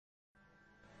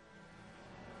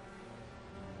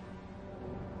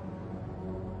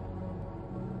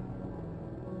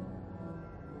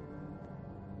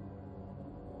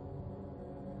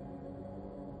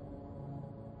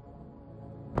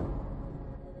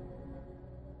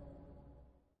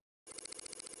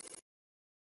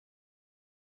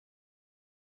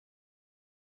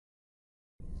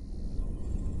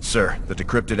Sir, the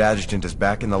decrypted adjutant is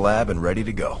back in the lab and ready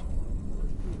to go.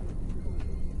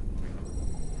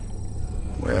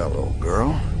 Well, old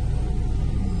girl,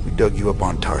 we dug you up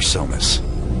on Tarsonis.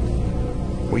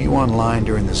 Were you online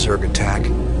during the Zerg attack?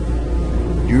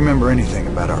 Do you remember anything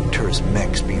about Arcturus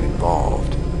Mengsk being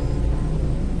involved?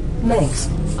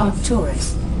 Mengsk,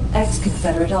 Arcturus,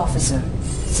 ex-Confederate officer,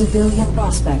 civilian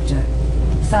prospector,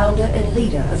 founder and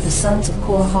leader of the Sons of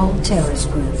Korhal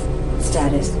terrorist group.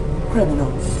 Status,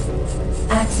 criminal.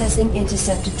 Accessing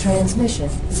intercepted transmission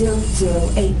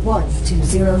 0081 to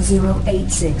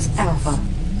 0086 Alpha.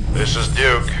 This is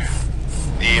Duke.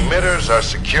 The emitters are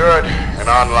secured and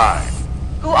online.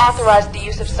 Who authorized the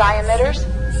use of psi emitters?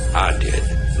 I did,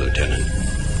 Lieutenant.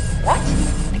 What?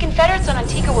 The Confederates on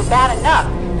Antigua were bad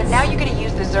enough, but now you're gonna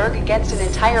use the Zerg against an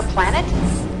entire planet?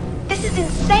 This is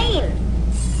insane!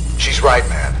 She's right,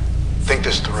 man. Think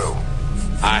this through.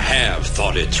 I have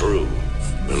thought it through.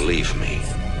 Believe me.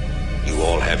 You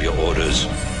all have your orders.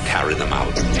 Carry them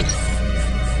out.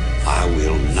 I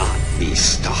will not be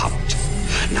stopped.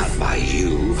 Not by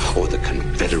you, or the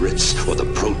Confederates, or the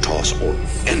Protoss, or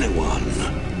anyone.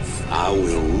 I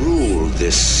will rule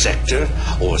this sector,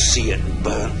 or see it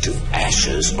burnt to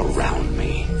ashes around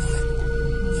me.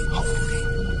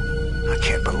 Holy... I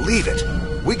can't believe it.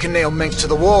 We can nail Mengsk to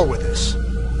the wall with this.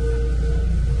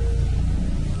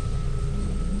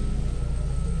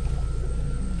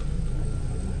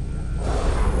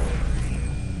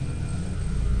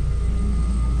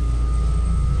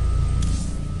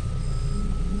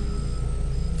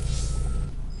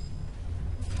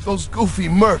 Those goofy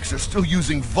mercs are still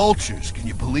using vultures, can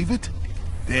you believe it?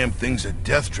 Damn things are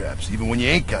death traps, even when you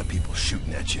ain't got people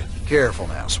shooting at you. Careful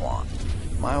now, Swan.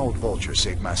 My old vulture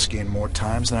saved my skin more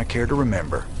times than I care to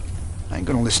remember. I ain't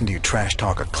gonna listen to you trash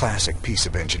talk a classic piece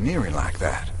of engineering like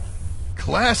that.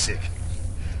 Classic?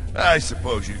 I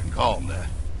suppose you can call them that.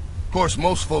 Of course,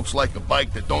 most folks like a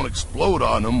bike that don't explode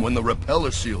on them when the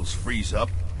repeller seals freeze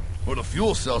up, or the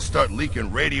fuel cells start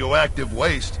leaking radioactive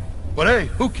waste. But hey,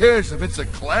 who cares if it's a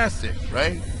classic,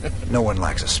 right? No one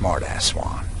likes a smart-ass,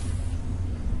 Swan.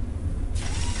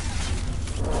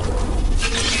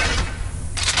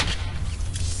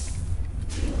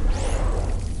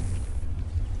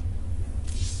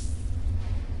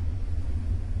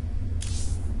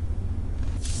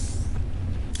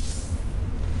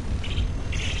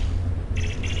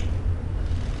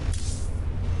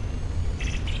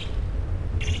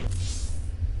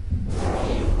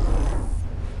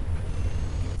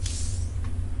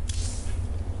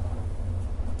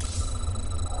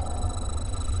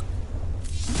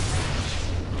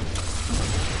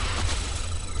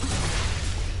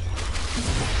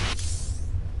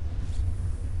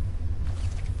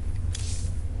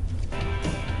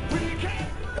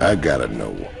 I gotta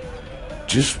know,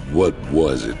 just what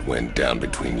was it went down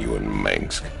between you and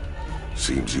Mengsk?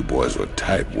 Seems you boys were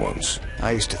tight once.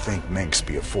 I used to think Mengsk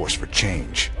be a force for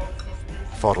change.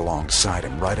 Fought alongside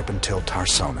him right up until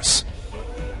Tarsonis.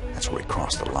 That's where he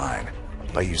crossed the line,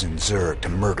 by using Zerg to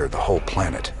murder the whole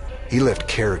planet. He left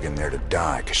Kerrigan there to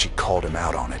die because she called him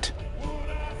out on it.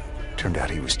 Turned out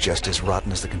he was just as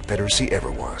rotten as the Confederacy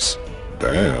ever was.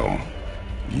 Damn.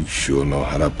 You sure know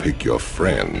how to pick your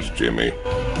friends, Jimmy.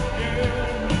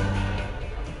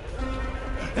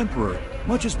 Emperor,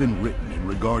 much has been written in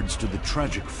regards to the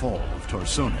tragic fall of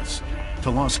Tarsonis.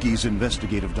 Tulaski's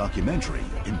investigative documentary,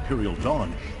 Imperial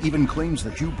Dawn, even claims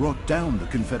that you brought down the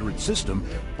Confederate system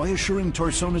by assuring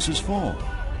Tarsonis' fall.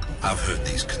 I've heard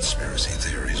these conspiracy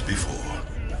theories before,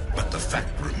 but the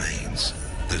fact remains.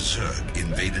 The Zerg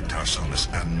invaded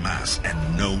Tarsonis en masse,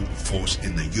 and no force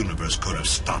in the universe could have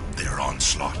stopped their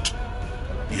onslaught.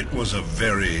 It was a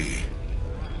very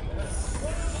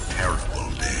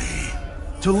terrible day.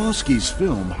 Tulaski's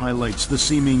film highlights the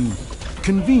seeming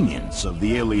convenience of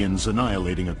the aliens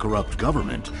annihilating a corrupt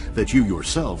government that you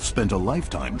yourself spent a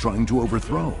lifetime trying to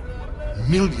overthrow.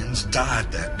 Millions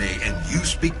died that day, and you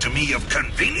speak to me of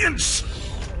convenience?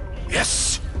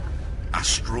 Yes. I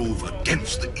strove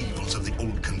against the evils of the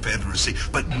old Confederacy,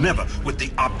 but never with the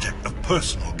object of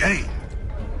personal gain.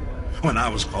 When I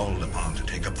was called upon to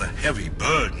take up the heavy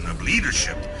burden of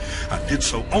leadership, I did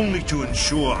so only to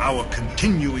ensure our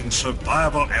continuing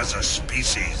survival as a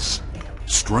species.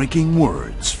 Striking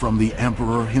words from the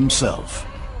Emperor himself.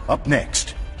 Up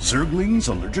next, Zerglings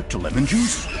allergic to lemon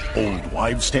juice? Old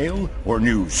wives' tale? Or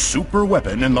new super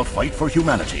weapon in the fight for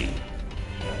humanity?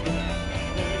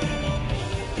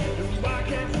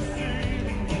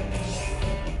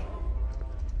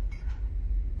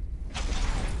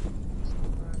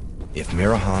 If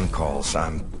Mirahan calls,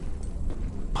 I'm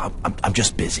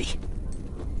just busy.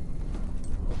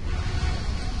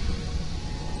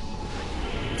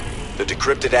 The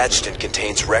decrypted adjutant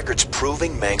contains records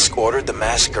proving Mengsk ordered the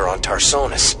massacre on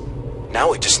Tarsonis. Now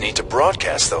we just need to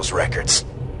broadcast those records.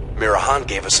 Mirahan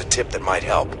gave us a tip that might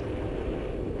help.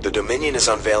 The Dominion is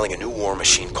unveiling a new war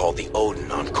machine called the Odin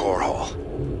on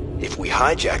Korhal. If we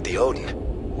hijack the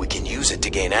Odin, we can use it to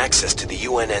gain access to the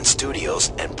UNN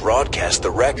Studios and broadcast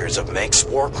the records of Mengsk's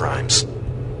war crimes.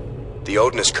 The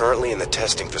Odin is currently in the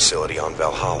testing facility on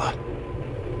Valhalla.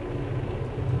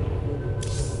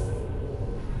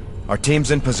 Our team's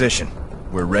in position.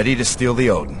 We're ready to steal the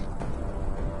Odin.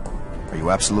 Are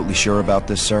you absolutely sure about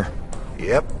this, sir?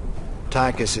 Yep.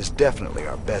 Tychus is definitely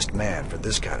our best man for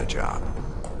this kind of job.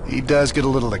 He does get a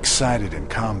little excited in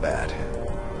combat.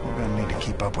 We're gonna need to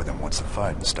keep up with him once the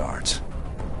fighting starts.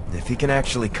 If he can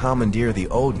actually commandeer the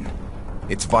Odin,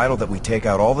 it's vital that we take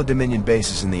out all the Dominion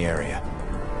bases in the area.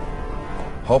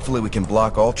 Hopefully we can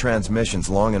block all transmissions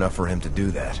long enough for him to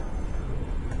do that.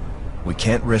 We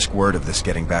can't risk word of this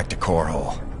getting back to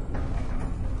Korhal.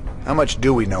 How much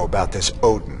do we know about this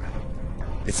Odin?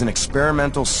 It's an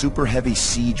experimental super-heavy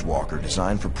siege walker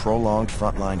designed for prolonged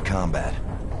frontline combat.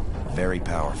 Very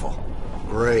powerful.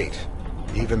 Great.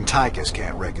 Even Tychus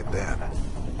can't wreck it then.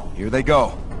 Here they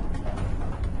go.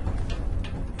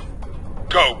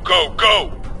 Go, go,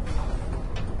 go!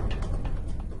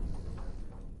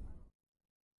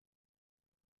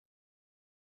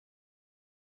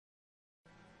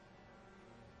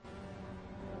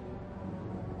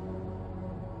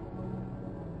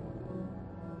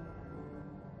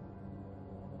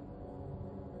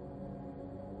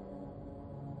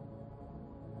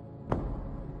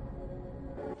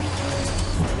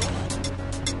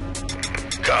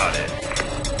 Got it.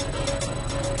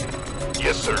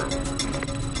 Yes, sir.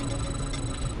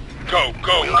 Go,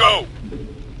 go, go!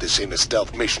 This ain't a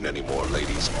stealth mission anymore,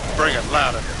 ladies. Bring it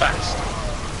loud and fast.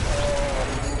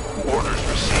 Orders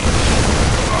received.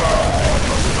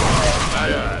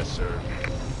 Aye, aye, sir.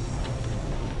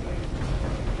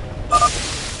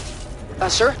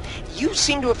 Sir, you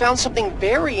seem to have found something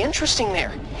very interesting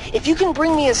there. If you can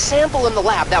bring me a sample in the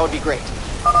lab, that would be great.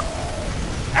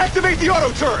 Activate the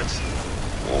auto turrets!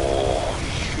 Oh,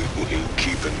 you ain't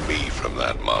keeping me from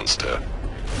that monster.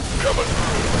 Coming.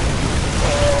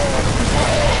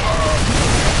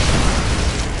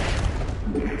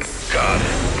 Got it.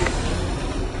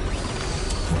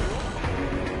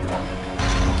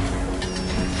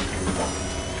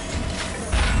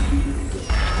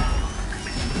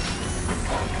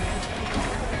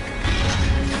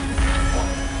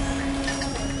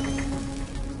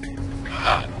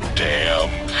 Hot damn.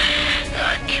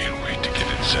 I can't wait to get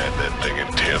inside that thing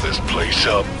and tear this place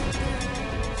up.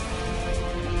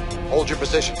 Hold your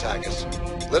position, Tychus.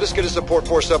 Let us get a support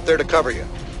force up there to cover you.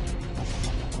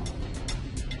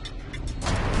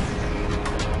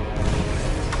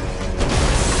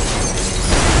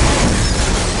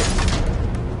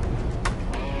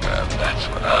 That's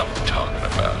what I'm talking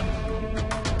about.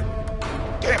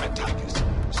 Damn it,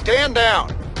 Tychus. Stand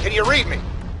down. Can you read me?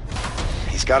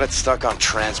 He's got it stuck on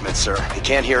transmit, sir. He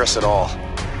can't hear us at all.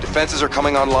 Defenses are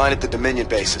coming online at the Dominion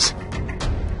bases.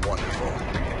 Wonderful.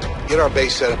 Get our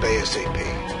base set up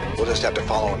ASAP. We'll just have to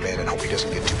follow him in and hope he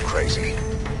doesn't get too crazy.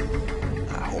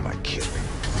 Who am I kidding?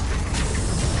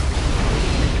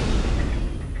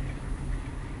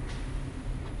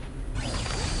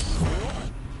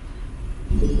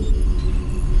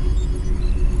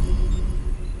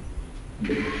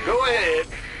 Go ahead.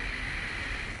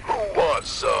 Who wants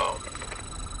some?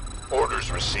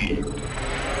 Orders received.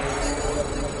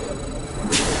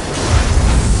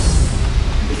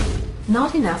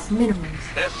 Not enough minerals.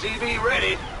 SCV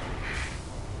ready.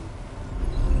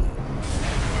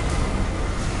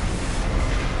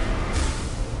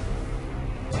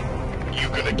 You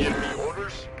gonna give me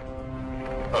orders?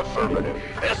 Affirmative.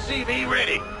 SCV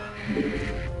ready.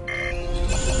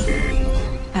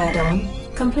 Add-on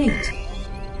complete.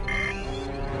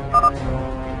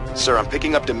 Sir, I'm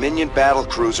picking up Dominion battle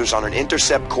cruisers on an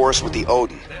intercept course with the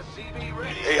Odin.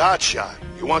 Hey, Hotshot,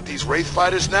 you want these Wraith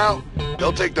fighters now?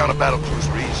 They'll take down a battle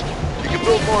cruiser easy. You can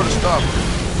build more to stop them.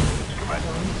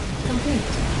 Complete.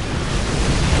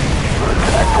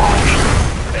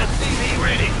 SCV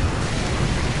ready.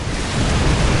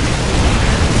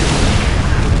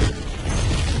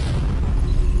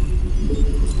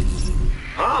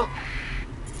 Huh?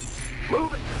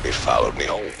 Move it. They followed me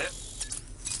home.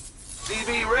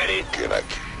 CV ready. Can I...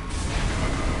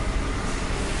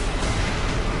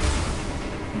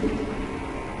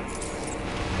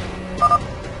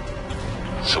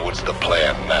 So what's the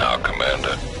plan now,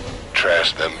 Commander?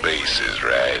 Trash them bases,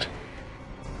 right?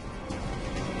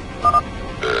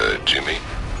 Jimmy?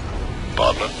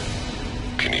 Partner?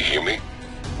 Can you hear me?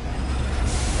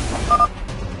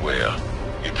 Well,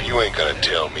 if you ain't gonna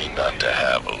tell me not to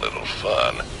have a little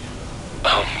fun,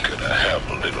 I'm gonna have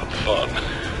a little fun.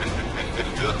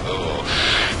 Oh,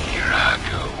 here I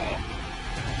go.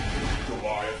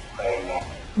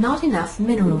 Not enough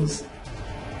minerals.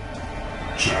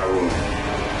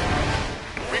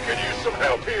 We could use some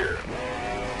help here.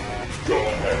 Go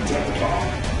ahead, Tentacle.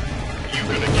 You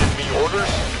gonna give me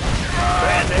orders?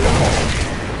 Band aid.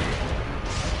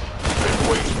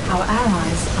 Our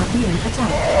allies are being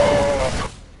attacked.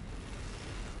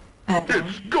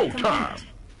 It's go time.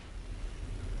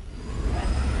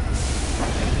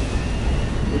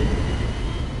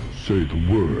 Say the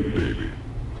word, baby.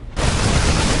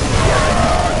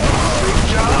 Good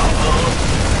job,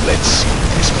 Let's see what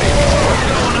this baby's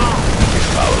going on. You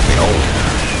follow me home.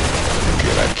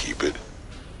 Can I keep it?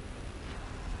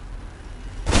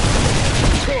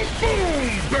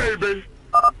 Boom, baby!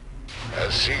 I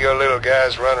see your little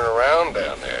guys running around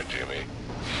down there, Jimmy.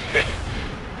 They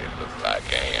look like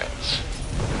ants.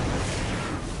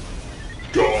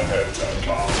 Go ahead,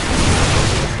 Tentacle.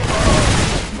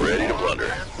 Ready to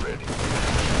plunder. Ready.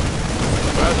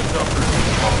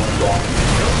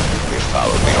 They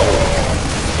followed me home.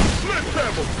 Let's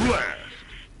have a blast!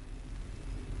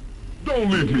 Don't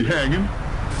leave me hanging.